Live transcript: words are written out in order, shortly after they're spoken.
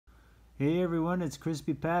Hey everyone, it's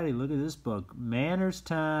Crispy Patty. Look at this book. Manners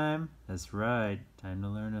time. That's right. Time to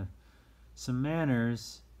learn some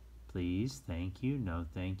manners. Please, thank you, no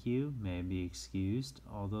thank you, may I be excused.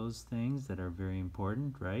 All those things that are very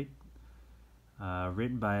important, right?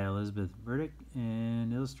 Written by Elizabeth Verdick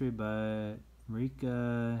and illustrated by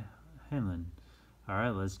Marieka Heinlen. All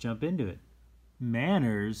right, let's jump into it.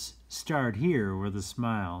 Manners start here with a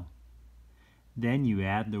smile. Then you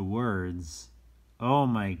add the words. Oh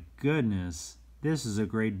my goodness, this is a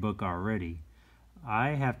great book already. I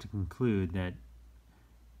have to conclude that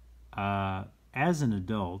as an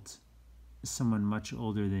adult, someone much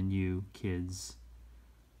older than you kids,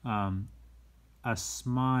 a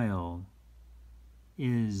smile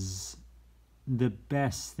is the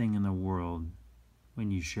best thing in the world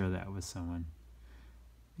when you share that with someone.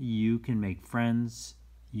 You can make friends,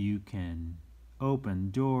 you can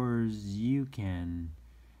open doors, you can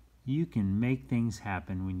make things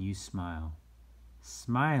happen when you smile.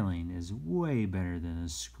 Smiling is way better than a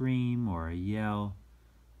scream or a yell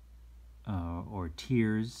or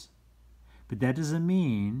tears. But that doesn't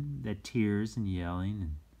mean that tears and yelling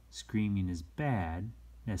and screaming is bad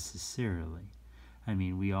necessarily. I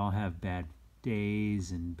mean, we all have bad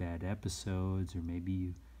days and bad episodes, or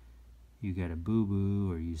maybe you got a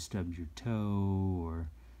boo-boo, or you stubbed your toe, or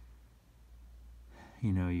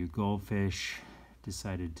your goldfish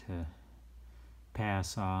decided to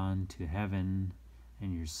pass on to heaven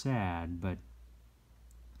and you're sad. But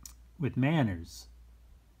with manners,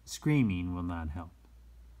 screaming will not help.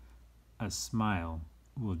 A smile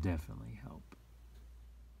will definitely help.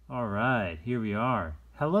 All right, here we are.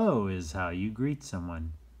 Hello is how you greet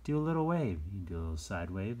someone. Do a little wave. You do a little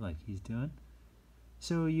side wave like he's doing.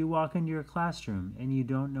 So you walk into your classroom and you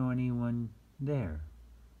don't know anyone there.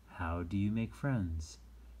 How do you make friends?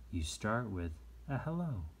 You start with a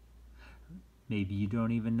hello. Maybe you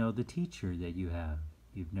don't even know the teacher that you have.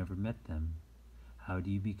 You've never met them. How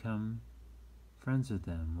do you become friends with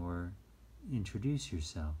them or introduce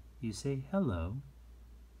yourself? You say hello,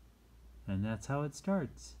 and that's how it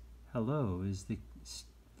starts. Hello is the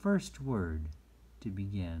first word to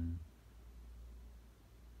begin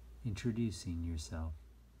introducing yourself.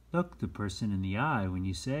 Look the person in the eye when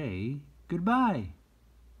you say goodbye.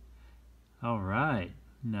 All right,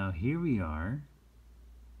 now here we are.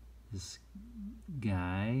 This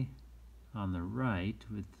guy on the right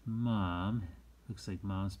with mom. Looks like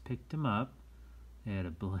mom's picked him up. They had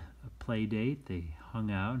a play date. They hung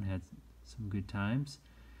out and had some good times.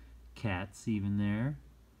 Cat's even there.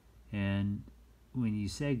 And when you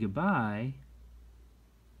say goodbye,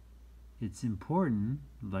 it's important,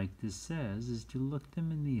 like this says, is to look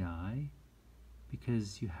them in the eye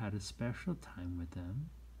because you had a special time with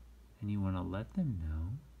them and you want to let them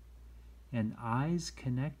know. And eyes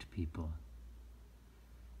connect people.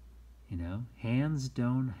 Hands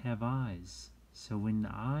don't have eyes. So when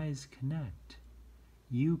the eyes connect,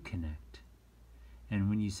 you connect. And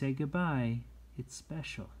when you say goodbye, it's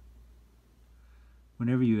special.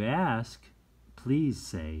 Whenever you ask, please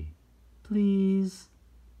say, please.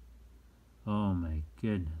 Oh my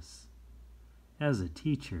goodness. As a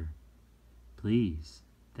teacher, please,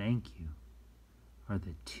 thank you, are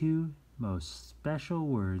the two most special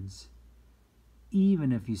words.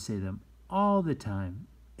 Even if you say them all the time,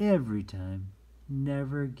 every time,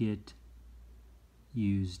 never get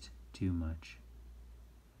used too much.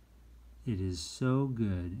 It is so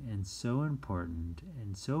good and so important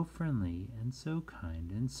and so friendly and so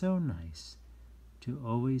kind and so nice to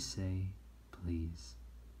always say please.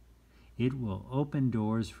 It will open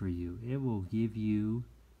doors for you. It will give you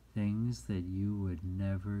things that you would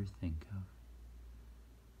never think of.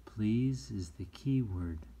 Please is the key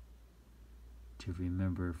word to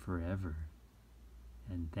remember forever.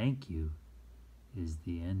 And thank you is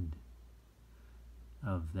the end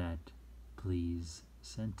of that please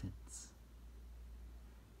sentence.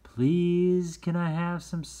 Please, can I have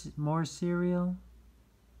some more cereal?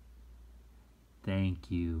 Thank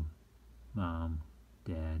you, Mom,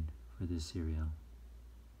 Dad, for the cereal.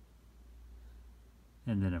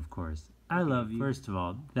 And then, of course, I love you. First of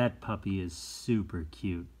all, that puppy is super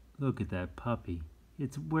cute. Look at that puppy.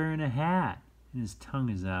 It's wearing a hat, and his tongue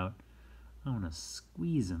is out. I want to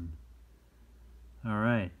squeeze him. All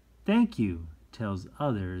right. Thank you tells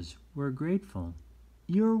others we're grateful.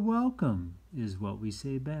 You're welcome is what we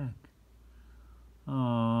say back.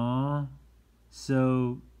 Aww.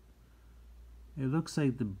 So it looks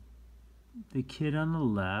like the kid on the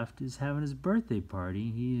left is having his birthday party.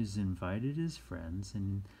 He has invited his friends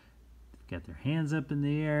and they've got their hands up in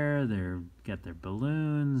the air. They've got their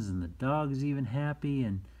balloons and the dog's even happy.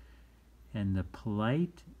 And the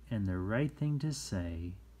polite and the right thing to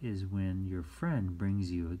say is when your friend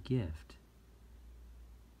brings you a gift.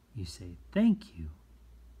 You say, thank you.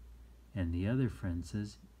 And the other friend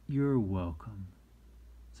says, you're welcome.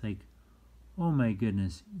 It's like, oh my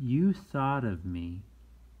goodness, you thought of me.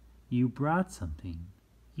 You brought something.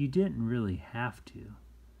 You didn't really have to.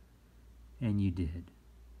 And you did.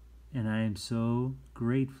 And I am so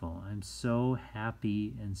grateful. I'm so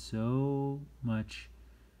happy and so much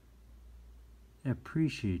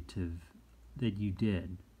appreciative that you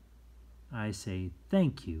did. I say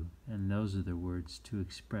thank you, and those are the words to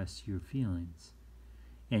express your feelings.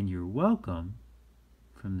 And you're welcome,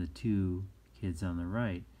 from the two kids on the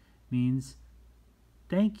right, means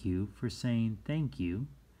thank you for saying thank you,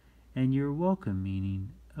 and you're welcome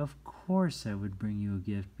meaning of course I would bring you a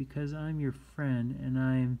gift because I'm your friend and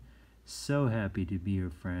I'm so happy to be your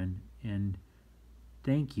friend, and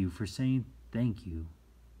thank you for saying thank you.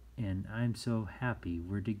 And I'm so happy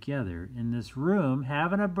we're together in this room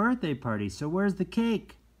having a birthday party. So where's the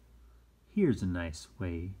cake? Here's a nice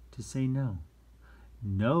way to say no.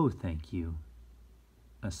 No, thank you.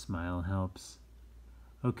 A smile helps.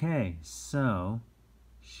 Okay, so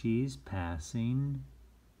she's passing,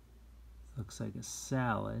 looks like a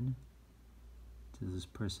salad, to this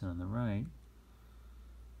person on the right.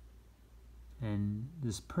 And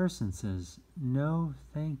this person says, no,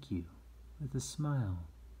 thank you, with a smile.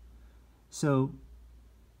 So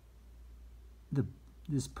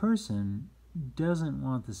this person doesn't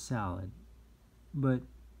want the salad, but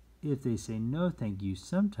if they say no thank you,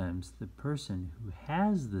 sometimes the person who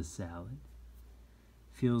has the salad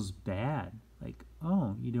feels bad, like,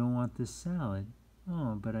 oh, you don't want this salad,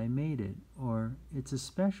 oh, but I made it, or it's a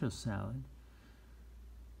special salad.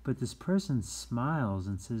 But this person smiles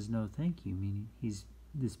and says no thank you, meaning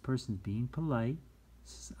this person's being polite,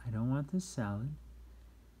 says, I don't want this salad.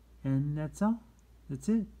 And that's all. That's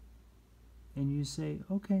it. And you say,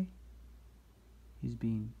 okay. He's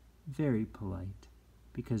being very polite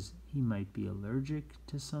because he might be allergic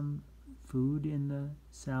to some food in the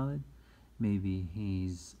salad. Maybe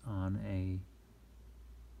he's on a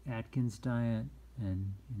Atkins diet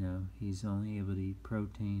and, he's only able to eat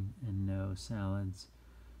protein and no salads.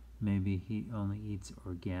 Maybe he only eats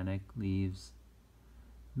organic leaves.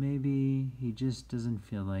 Maybe he just doesn't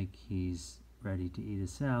feel like he's ready to eat a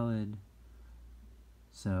salad.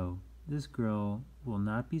 So this girl will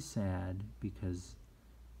not be sad because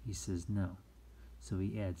he says no. So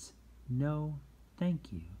he adds, no,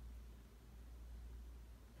 thank you.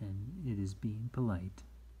 And it is being polite.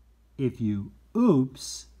 If you,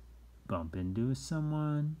 oops, bump into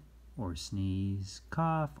someone, or sneeze,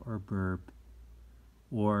 cough, or burp,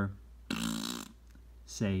 or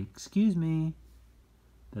say, excuse me,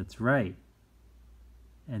 that's right.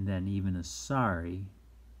 And then even a sorry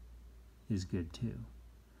is good too.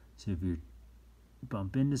 So if you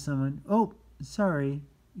bump into someone, oh, sorry,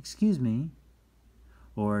 excuse me,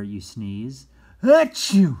 or you sneeze,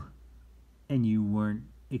 achoo, and you weren't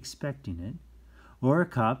expecting it, or a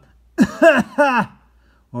cough,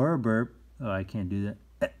 or a burp, oh, I can't do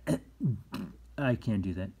that, I can't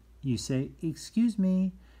do that. You say, excuse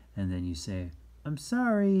me, and then you say, I'm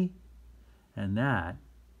sorry, and that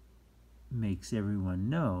makes everyone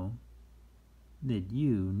know that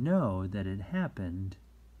you know that it happened,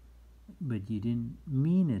 but you didn't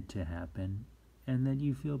mean it to happen, and that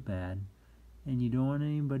you feel bad, and you don't want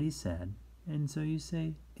anybody sad, and so you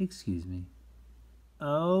say, excuse me.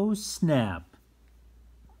 Oh, snap.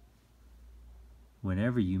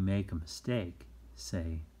 Whenever you make a mistake,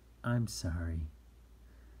 say, I'm sorry.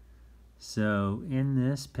 So in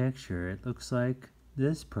this picture, it looks like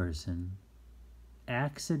this person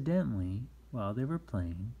accidentally, while they were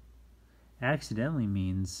playing, accidentally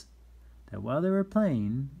means that while they were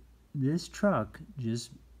playing, this truck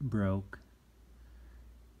just broke.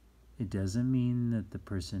 It doesn't mean that the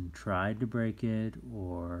person tried to break it,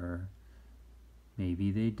 or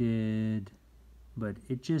maybe they did, but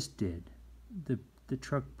it just did. The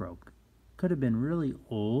truck broke. Could have been really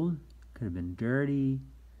old, could have been dirty,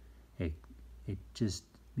 it just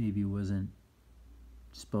maybe wasn't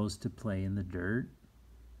supposed to play in the dirt,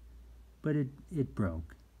 but it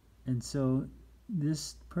broke. And so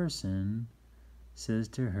this person says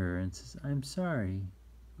to her and says, I'm sorry,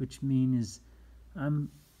 which means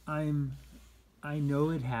I know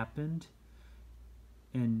it happened,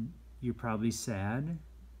 and you're probably sad,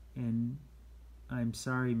 and I'm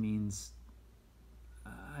sorry means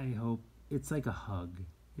I hope, it's like a hug.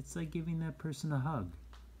 It's like giving that person a hug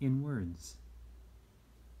in words.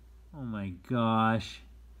 Oh my gosh,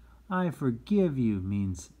 I forgive you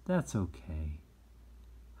means that's okay.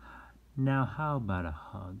 Now how about a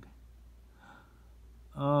hug?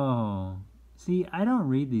 Oh, See, I don't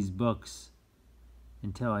read these books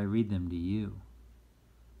until I read them to you,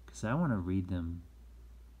 because I want to read them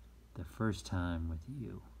the first time with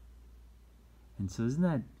you. And so isn't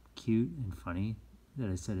that cute and funny that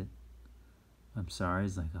I said it? I'm sorry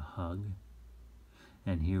is like a hug.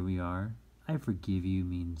 And here we are. I forgive you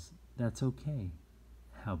means that's okay.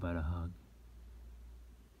 How about a hug?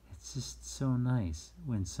 It's just so nice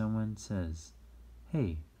when someone says,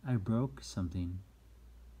 hey, I broke something.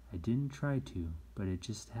 I didn't try to, but it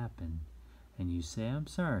just happened. And you say, I'm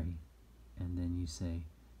sorry. And then you say,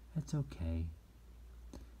 that's okay.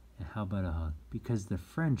 And how about a hug? Because the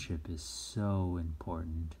friendship is so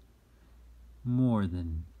important. More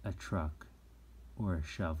than a truck or a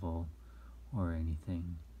shovel or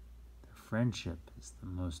anything. The friendship is the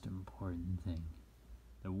most important thing.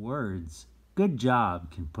 The words, good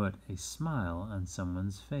job, can put a smile on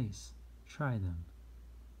someone's face. Try them.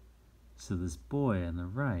 So this boy on the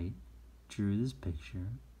right drew this picture,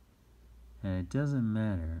 and it doesn't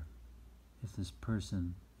matter if this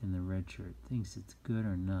person in the red shirt thinks it's good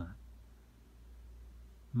or not.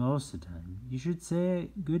 Most of the time, you should say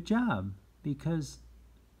good job, because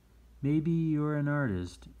maybe you're an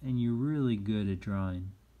artist and you're really good at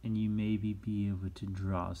drawing, and you maybe be able to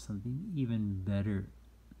draw something even better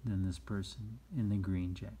than this person in the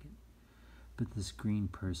green jacket. But this green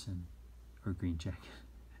person, or green jacket,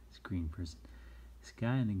 this green person, this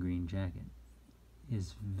guy in the green jacket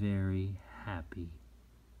is very happy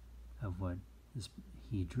of what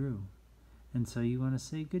he drew. And so you want to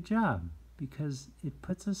say good job, because it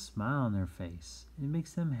puts a smile on their face. It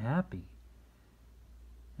makes them happy.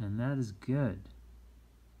 And that is good.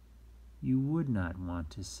 You would not want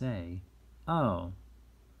to say, oh,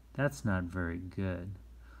 that's not very good,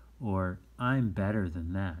 or I'm better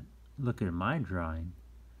than that. Look at my drawing.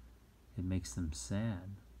 It makes them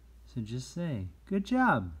sad. So just say, good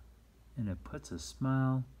job, and it puts a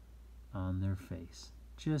smile on their face.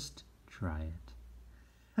 Just try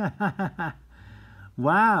it.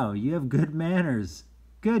 Wow, you have good manners.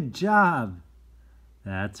 Good job.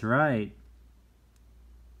 That's right.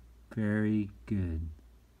 Very good.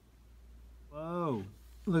 Whoa,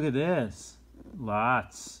 look at this.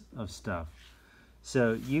 Lots of stuff.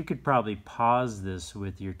 So you could probably pause this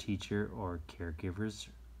with your teacher or caregivers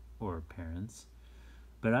or parents,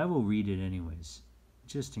 but I will read it anyways,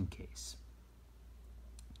 just in case.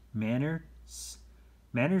 Manners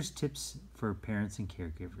tips for parents and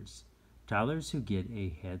caregivers. Toddlers who get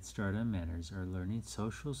a head start on manners are learning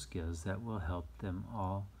social skills that will help them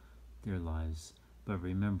all their lives. But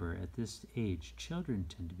remember, at this age, children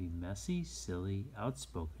tend to be messy, silly,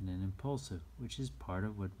 outspoken, and impulsive, which is part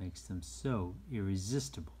of what makes them so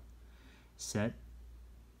irresistible. Set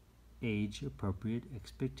age-appropriate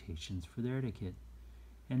expectations for their etiquette,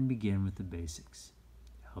 and begin with the basics.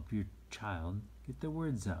 Help your child get the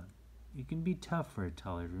words out. It can be tough for a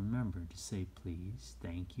toddler to remember to say please,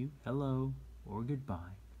 thank you, hello, or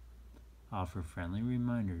goodbye. Offer friendly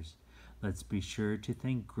reminders. Let's be sure to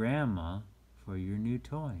thank Grandma for your new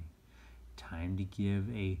toy. Time to give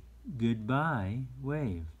a goodbye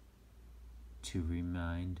wave. To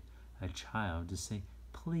remind a child to say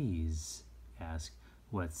please. Ask,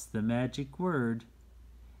 what's the magic word?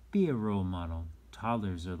 Be a role model.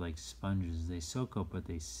 Toddlers are like sponges. They soak up what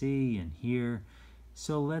they see and hear.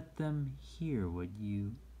 So let them hear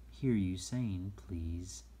you saying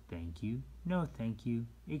please, thank you, no thank you,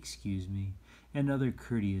 excuse me, and other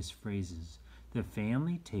courteous phrases. The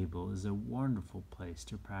family table is a wonderful place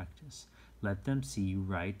to practice. Let them see you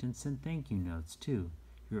write and send thank you notes too.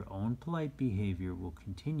 Your own polite behavior will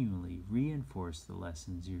continually reinforce the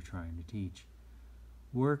lessons you're trying to teach.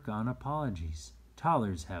 Work on apologies.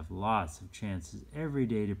 Toddlers have lots of chances every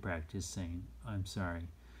day to practice saying, I'm sorry,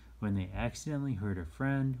 when they accidentally hurt a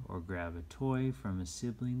friend or grab a toy from a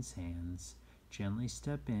sibling's hands. Gently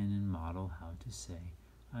step in and model how to say,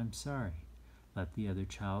 I'm sorry. Let the other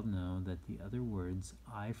child know that the other words,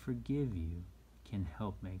 I forgive you, can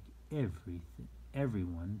help make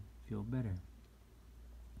everyone feel better.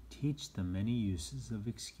 Teach them many uses of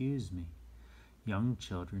excuse me. Young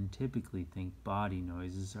children typically think body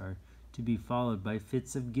noises are to be followed by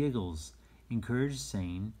fits of giggles. Encourage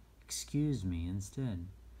saying, excuse me instead.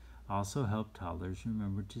 Also help toddlers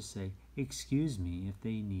remember to say, excuse me if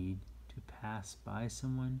they need to pass by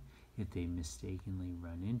someone, if they mistakenly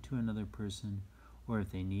run into another person, or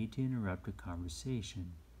if they need to interrupt a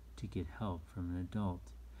conversation to get help from an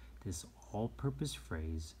adult. This all-purpose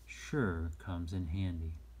phrase sure comes in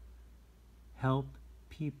handy. Help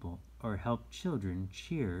children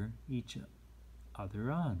cheer each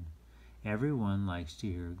other on. Everyone likes to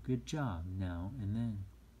hear a good job now and then,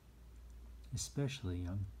 especially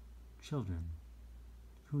young children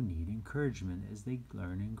who need encouragement as they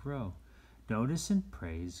learn and grow. Notice and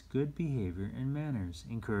praise good behavior and manners.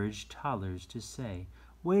 Encourage toddlers to say,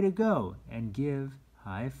 "Way to go," and give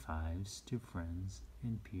high fives to friends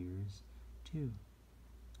and peers too.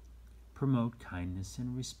 Promote kindness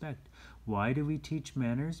and respect. Why do we teach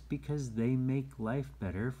manners? Because they make life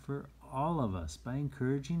better for all of us by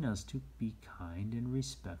encouraging us to be kind and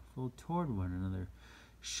respectful toward one another.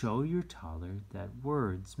 Show your toddler that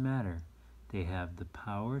words matter. They have the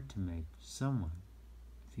power to make someone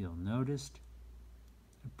feel noticed,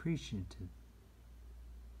 appreciated,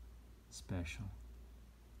 special.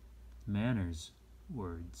 Manners,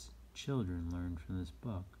 words children learn from this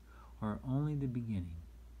book are only the beginning,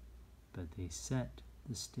 but they set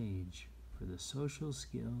the stage for the social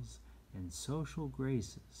skills and social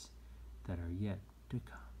graces that are yet to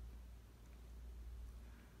come.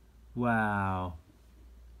 Wow.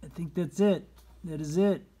 I think that's it. That is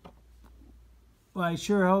it. Well, I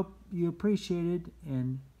sure hope you appreciated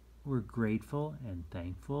and were grateful and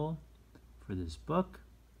thankful for this book.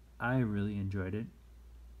 I really enjoyed it.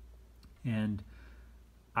 And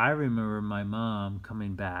I remember my mom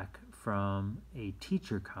coming back from a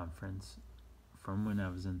teacher conference from when I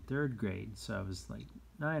was in 3rd grade. So I was like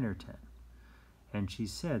 9 or 10. And she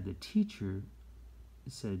said, the teacher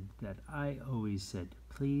said that I always said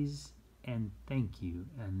please and thank you.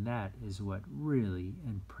 And that is what really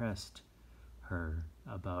impressed her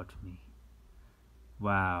about me.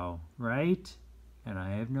 Wow, right? And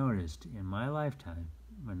I have noticed in my lifetime,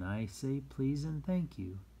 when I say please and thank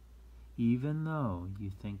you, even though you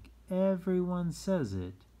think everyone says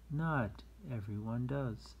it, not everyone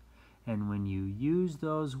does. And when you use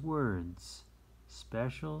those words,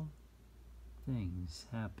 special things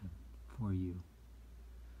happen for you.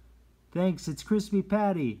 Thanks, it's Crispy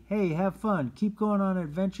Patty. Hey, have fun. Keep going on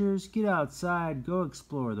adventures. Get outside. Go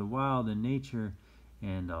explore the wild and nature.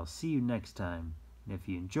 And I'll see you next time. And if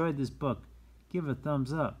you enjoyed this book, give a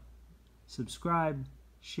thumbs up. Subscribe,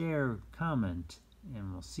 share, comment,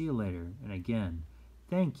 and we'll see you later. And again,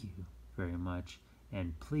 thank you very much.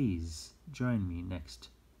 And please join me next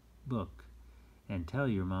book. And tell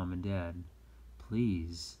your mom and dad,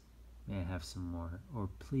 please, may I have some more? Or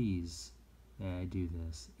please, may I do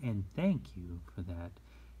this? And thank you for that.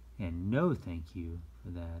 And no thank you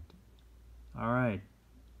for that. All right.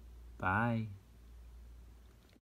 Bye.